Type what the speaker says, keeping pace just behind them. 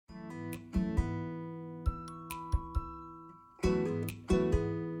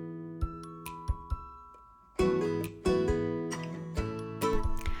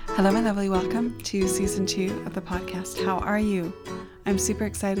Hello, my lovely. Welcome to season 2 of the podcast. How are you? I'm super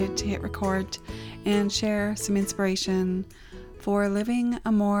excited to hit record and share some inspiration for living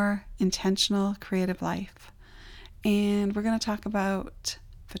a more intentional, creative life. And we're going to talk about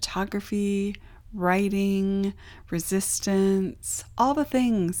photography, writing, resistance, all the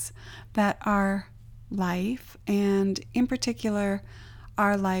things that are life, and in particular,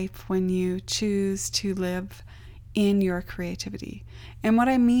 our life when you choose to live in your creativity. And what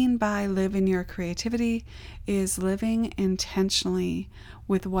I mean by live in your creativity is living intentionally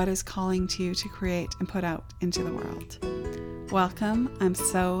with what is calling to you to create and put out into the world. Welcome. I'm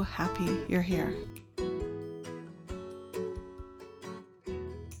so happy you're here. So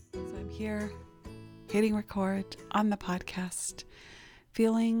I'm here hitting record on the podcast,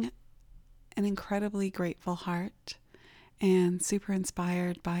 feeling an incredibly grateful heart and super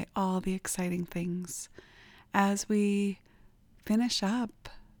inspired by all the exciting things as we finish up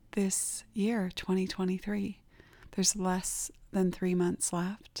this year, 2023. There's less than 3 months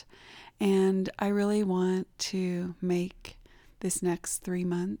left, and I really want to make this next 3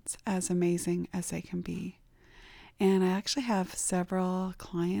 months as amazing as they can be. And I actually have several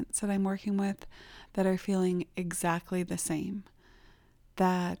clients that I'm working with that are feeling exactly the same.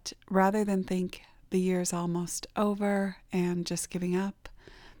 That rather than think the year's almost over and just giving up,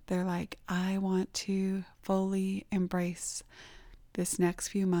 they're like, I want to fully embrace this next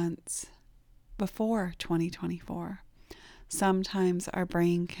few months before 2024. Sometimes our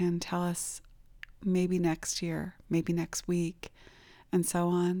brain can tell us maybe next year, maybe next week, and so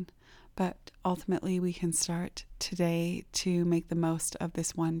on. But ultimately, we can start today to make the most of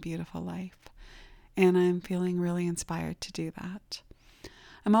this one beautiful life. And I'm feeling really inspired to do that.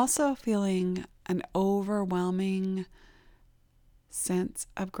 I'm also feeling an overwhelming sense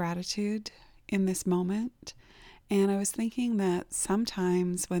of gratitude in this moment. And I was thinking that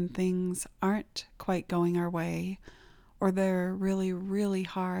sometimes when things aren't quite going our way, or they're really, really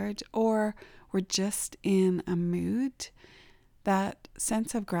hard, or we're just in a mood, that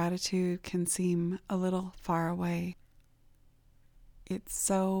sense of gratitude can seem a little far away. It's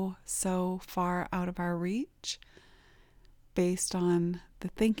so far out of our reach based on the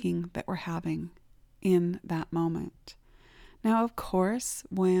thinking that we're having in that moment. Now, of course,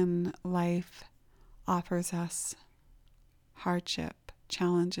 when life offers us hardship,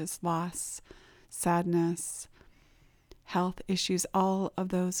 challenges, loss, sadness, health issues, all of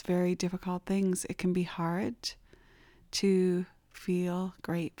those very difficult things, it can be hard to feel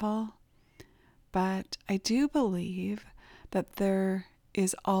grateful. But I do believe that there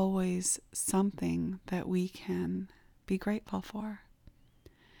is always something that we can be grateful for.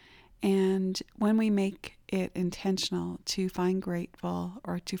 And when we make it intentional to find grateful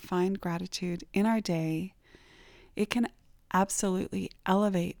or to find gratitude in our day, it can absolutely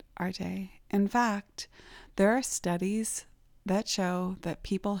elevate our day. In fact, there are studies that show that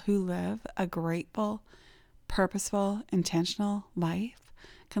people who live a grateful, purposeful, intentional life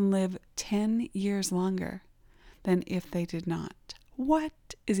can live 10 years longer than if they did not.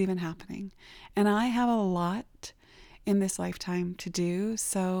 What is even happening? And I have a lot in this lifetime to do,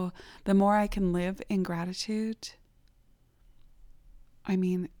 so the more I can live in gratitude,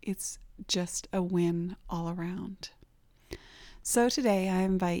 it's just a win all around. So today I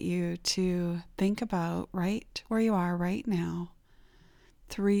invite you to think about right where you are right now,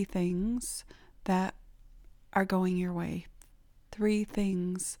 3 things that are going your way, 3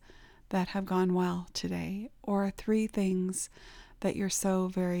 things that have gone well today, or 3 things that you're so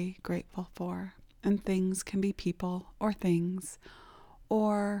very grateful for. And things can be people or things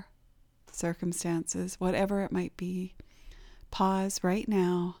or circumstances, whatever it might be. Pause right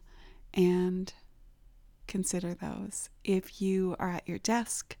now and consider those. If you are at your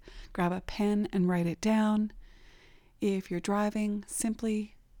desk, grab a pen and write it down. If you're driving,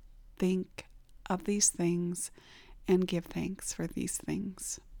 simply think of these things and give thanks for these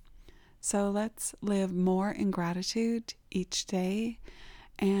things. So let's live more in gratitude each day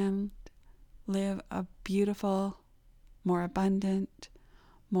and live a beautiful, more abundant,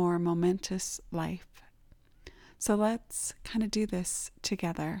 more momentous life. So let's kind of do this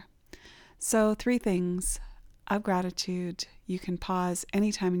together. So 3 things of gratitude. You can pause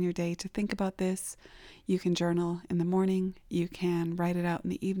anytime in your day to think about this. You can journal in the morning. You can write it out in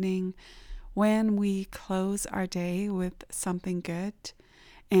the evening. When we close our day with something good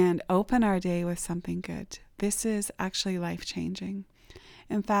and open our day with something good, this is actually life-changing.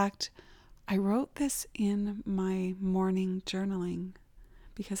 In fact, I wrote this in my morning journaling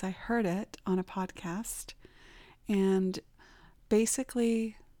because I heard it on a podcast. And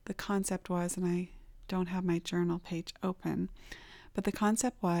basically the concept was, and I don't have my journal page open, But the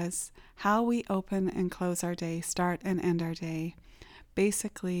concept was how we open and close our day, start and end our day,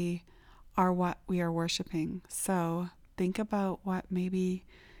 basically are what we are worshiping. So think about what maybe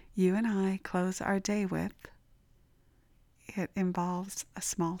you and I close our day with. It involves a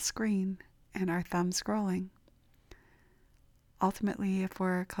small screen and our thumb scrolling. Ultimately, if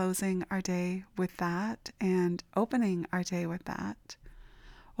we're closing our day with that and opening our day with that,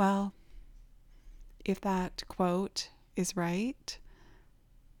 well, if that quote is right,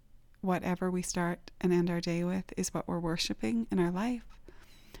 whatever we start and end our day with is what we're worshiping in our life.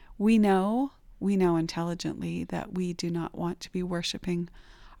 We know intelligently that we do not want to be worshiping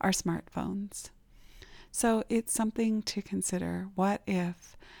our smartphones. So it's something to consider. What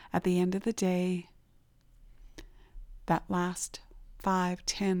if at the end of the day, that last 5,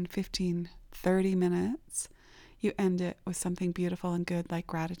 10, 15, 30 minutes, you end it with something beautiful and good like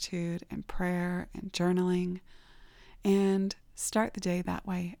gratitude and prayer and journaling, and start the day that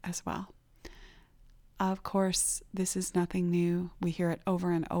way as well. Of course, this is nothing new. We hear it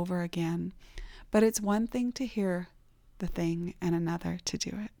over and over again, but it's one thing to hear the thing and another to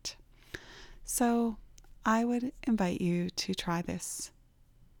do it. So I would invite you to try this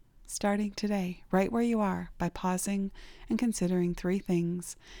starting today, right where you are, by pausing and considering 3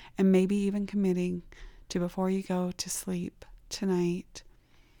 things, and maybe even committing to, before you go to sleep tonight,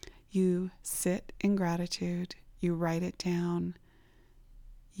 you sit in gratitude, you write it down,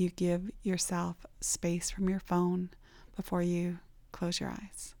 you give yourself space from your phone before you close your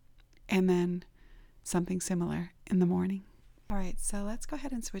eyes. And then something similar in the morning. All right, so let's go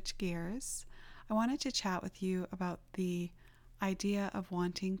ahead and switch gears. I wanted to chat with you about the idea of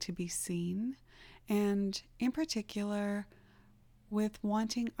wanting to be seen, and in particular with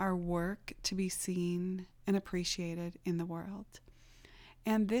wanting our work to be seen and appreciated in the world.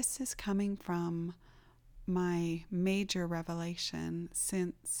 And this is coming from my major revelation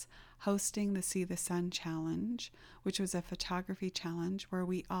since hosting the See the Sun Challenge, which was a photography challenge where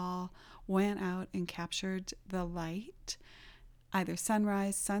we all went out and captured the light, either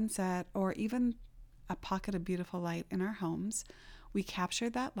sunrise, sunset, or even a pocket of beautiful light in our homes. We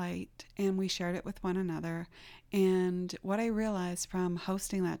captured that light and we shared it with one another. And what I realized from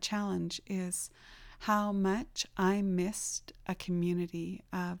hosting that challenge is how much I missed a community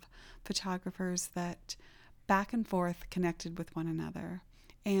of photographers that back and forth connected with one another.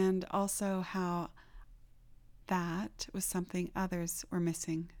 And also how that was something others were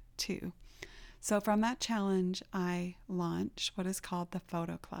missing too. So from that challenge, I launched what is called the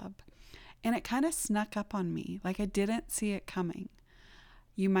Photo Club. And it kind of snuck up on me, like I didn't see it coming.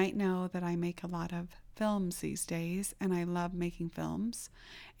 You might know that I make a lot of films these days, and I love making films,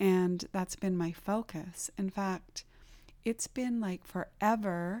 and that's been my focus. In fact, it's been like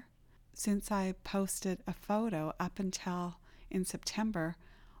forever since I posted a photo up until in September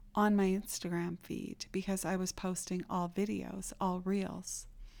on my Instagram feed, because I was posting all videos, all reels.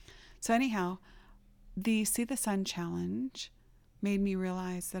 So anyhow, the See the Sun Challenge made me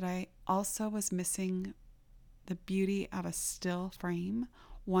realize that I also was missing the beauty of a still frame,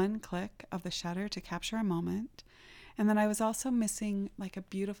 one click of the shutter to capture a moment. And then I was also missing like a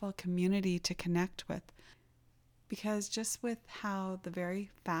beautiful community to connect with, because just with how the very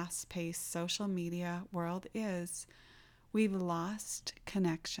fast-paced social media world is, we've lost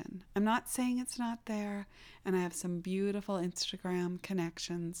connection. I'm not saying it's not there, and I have some beautiful Instagram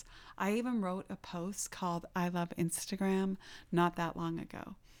connections. I even wrote a post called I Love Instagram not that long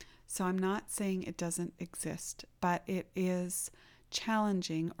ago. So I'm not saying it doesn't exist, but it is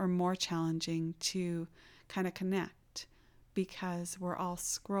challenging, or more challenging, to kind of connect, because we're all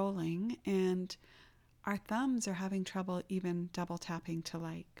scrolling and our thumbs are having trouble even double tapping to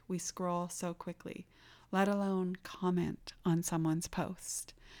like. We scroll so quickly, let alone comment on someone's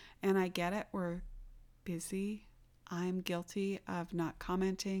post. And I get it, we're busy. I'm guilty of not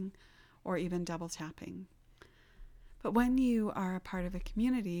commenting or even double tapping. But when you are a part of a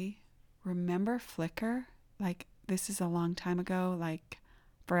community, remember Flickr? Like, this is a long time ago, like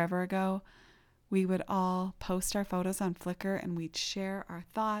forever ago. We would all post our photos on Flickr and we'd share our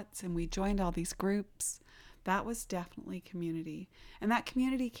thoughts, and we joined all these groups. That was definitely community. And that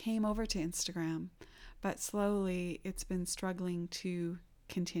community came over to Instagram, but slowly it's been struggling to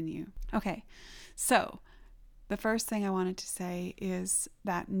continue. Okay, so the first thing I wanted to say is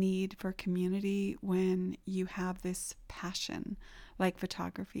that need for community when you have this passion like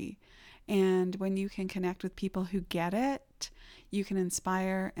photography. And when you can connect with people who get it, you can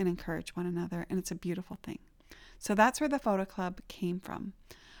inspire and encourage one another, and it's a beautiful thing. So that's where the Photo Club came from.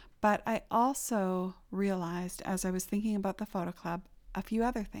 But I also realized as I was thinking about the Photo Club a few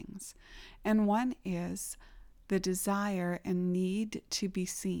other things. And one is the desire and need to be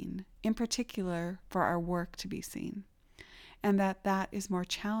seen, in particular for our work to be seen, and that is more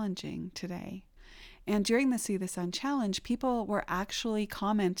challenging today. And during the See the Sun Challenge, people were actually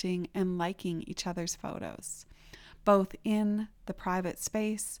commenting and liking each other's photos, both in the private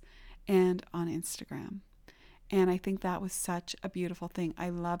space and on Instagram. And I think that was such a beautiful thing.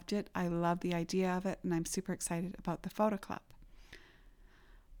 I loved it. I love the idea of it. And I'm super excited about the photo club.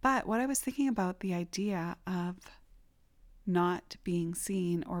 But what I was thinking about the idea of not being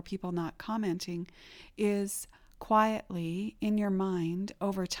seen or people not commenting is quietly in your mind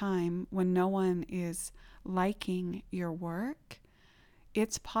over time, when no one is liking your work,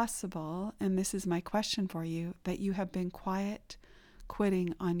 it's possible, and this is my question for you, that you have been quiet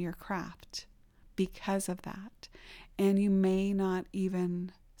quitting on your craft because of that. And you may not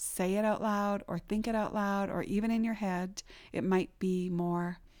even say it out loud or think it out loud, or even in your head. It might be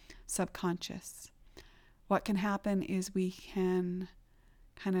more subconscious. What can happen is we can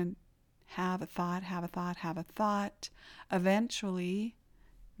kind of have a thought, eventually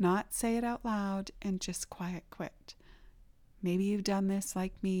not say it out loud and just quiet quit. Maybe you've done this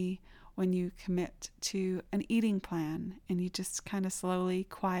like me when you commit to an eating plan and you just kind of slowly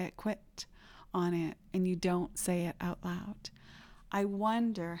quiet quit on it and you don't say it out loud. I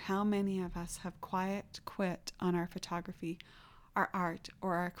wonder how many of us have quiet quit on our photography, our art,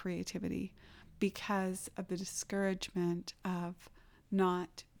 or our creativity because of the discouragement of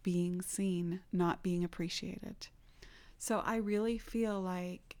not being seen, not being appreciated. So I really feel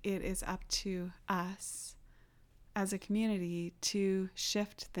like it is up to us as a community to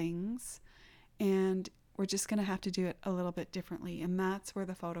shift things, and we're just going to have to do it a little bit differently. And that's where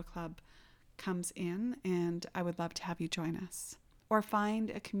the photo club comes in, and I would love to have you join us. Or find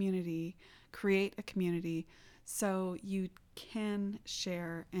a community, create a community so you can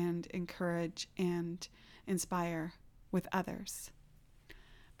share and encourage and inspire with others.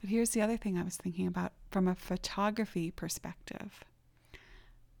 But here's the other thing I was thinking about from a photography perspective.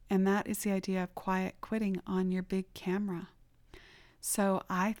 And that is the idea of quiet quitting on your big camera. So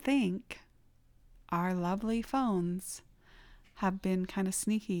I think our lovely phones have been kind of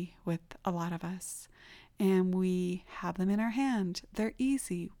sneaky with a lot of us. And we have them in our hand. They're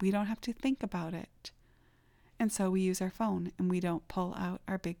easy. We don't have to think about it. And so we use our phone and we don't pull out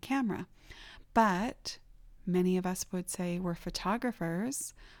our big camera. But many of us would say we're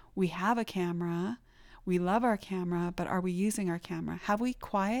photographers. We have a camera. We love our camera, but are we using our camera? Have we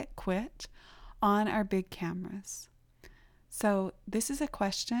quiet quit on our big cameras? So this is a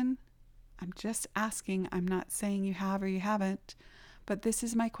question. I'm just asking. I'm not saying you have or you haven't, but this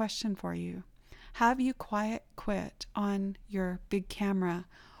is my question for you. Have you quiet quit on your big camera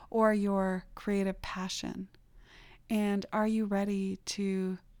or your creative passion? And are you ready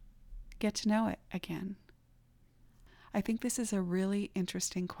to get to know it again? I think this is a really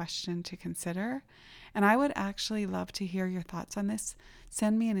interesting question to consider, and I would actually love to hear your thoughts on this.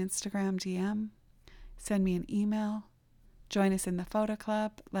 Send me an Instagram DM, send me an email, join us in the photo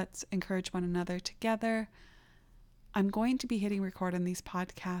club. Let's encourage one another together. I'm going to be hitting record on these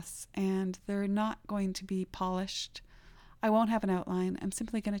podcasts, and they're not going to be polished. I won't have an outline. I'm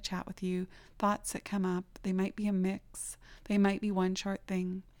simply going to chat with you, thoughts that come up. They might be a mix. They might be one short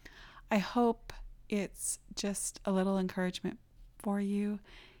thing. I hope it's just a little encouragement for you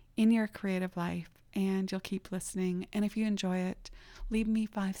in your creative life, and you'll keep listening. And if you enjoy it, leave me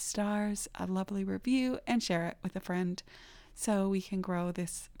 5 stars, a lovely review, and share it with a friend so we can grow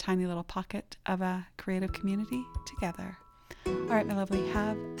this tiny little pocket of a creative community together. All right, my lovely,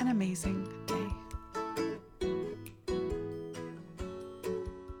 have an amazing day.